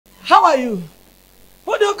How are you?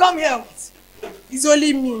 Who do you come here with? It's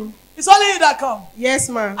only me. It's only you that come? Yes,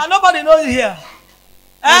 ma'am. And nobody knows you here?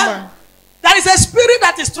 No, There is a spirit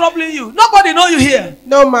that is troubling you. Nobody knows you here?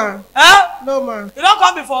 no, ma'am. No, ma'am. You don't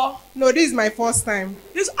come before? No, this is my first time.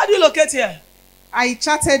 How do you locate here? I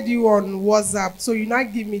chatted you on WhatsApp, so you now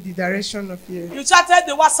give me the direction of here. You chatted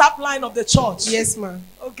the WhatsApp line of the church? Yes, ma'am.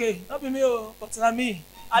 Okay, not be me, but not me.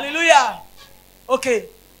 Hallelujah. Okay.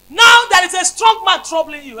 Now there is a strong man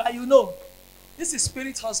troubling you, and you know. This is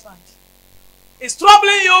spirit husband. It's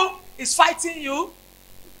troubling you, it's fighting you,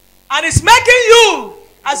 and it's making you,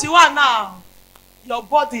 as you are now, your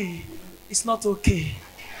body is not okay.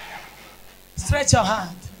 Stretch your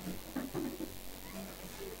hand.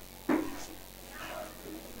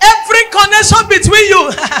 Every connection between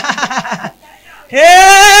you.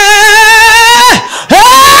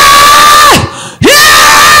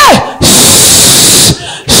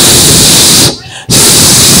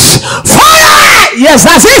 Fire! Yes,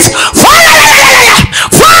 that's it. Fire!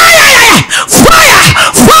 Fire! Fire!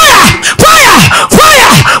 Fire! Fire!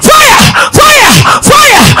 Fire! Fire! Fire!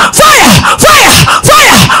 Fire! Fire! Fire!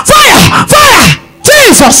 Fire! Fire! Fire!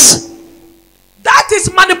 Jesus! That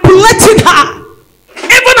is manipulating her.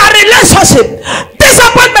 Even a relationship,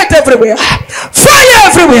 disappointment everywhere, fire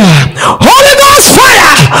everywhere. Holy Ghost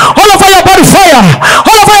fire, all over your body fire,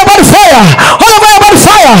 all over your body fire, all over your body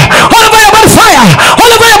fire, all over your body fire,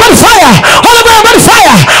 all over your body fire, all over your body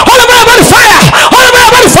fire, all over your body fire, all over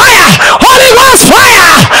your body fire. Holy Ghost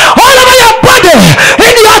fire, all over your body,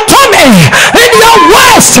 in your tummy, in your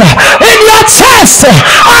waist, in your chest,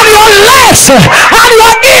 on your legs, on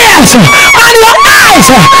your ears, on your eyes,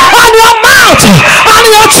 on your mouth, on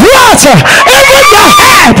your throat, even your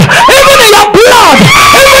head, even in your blood,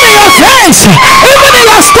 even in your face, even in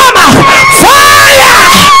your stomach.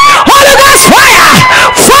 Fire! Holy Ghost fire!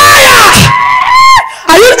 Fire!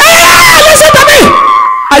 Are you listen to me?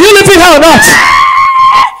 Are you living here or not?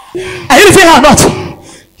 Are you living here or not?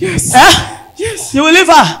 Yes. Yes. You will leave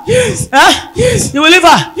her. Yes. Yes. You will leave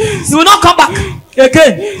her. Yes. You will not come back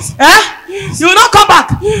again. Yes. Yes. You will not come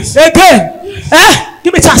back again.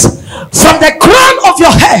 Give me a chance. From the crown of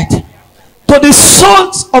your head to the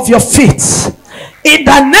soles of your feet, in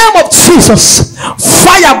the name of Jesus,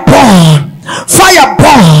 fire burn. Fire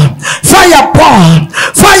burn, fire burn,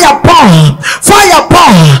 fire burn, fire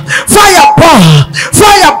burn, fire burn,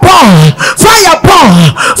 fire burn, fire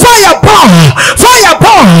burn, fire burn, fire burn, fire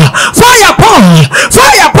burn, fire burn,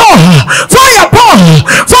 fire burn,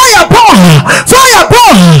 fire burn, fire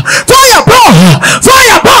burn, fire burn,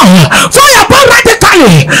 fire burn, fire burn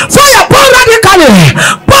radically, fire burn radically,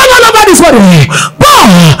 burn all over this body,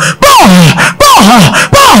 burn, burn, burn,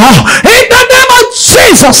 burn, in the name of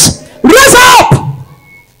Jesus. Raise up!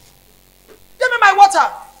 Give me my water.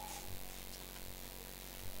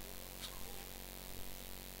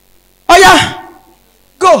 Oh yeah.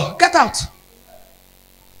 Go, get out.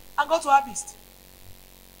 And go to harvest.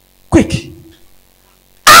 Quick.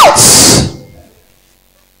 Out!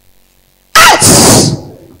 Out!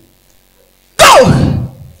 Go!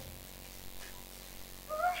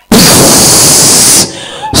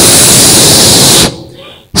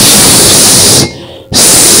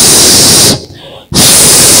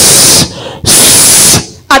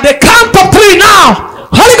 At the count of 3 now,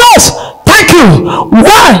 Holy Ghost, thank you. 1,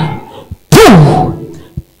 2,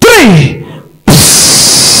 3.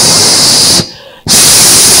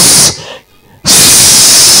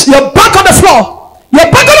 You're back on the floor.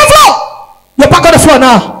 You're back on the floor. You're back on the floor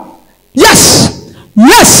now. Yes.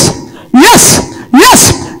 Yes.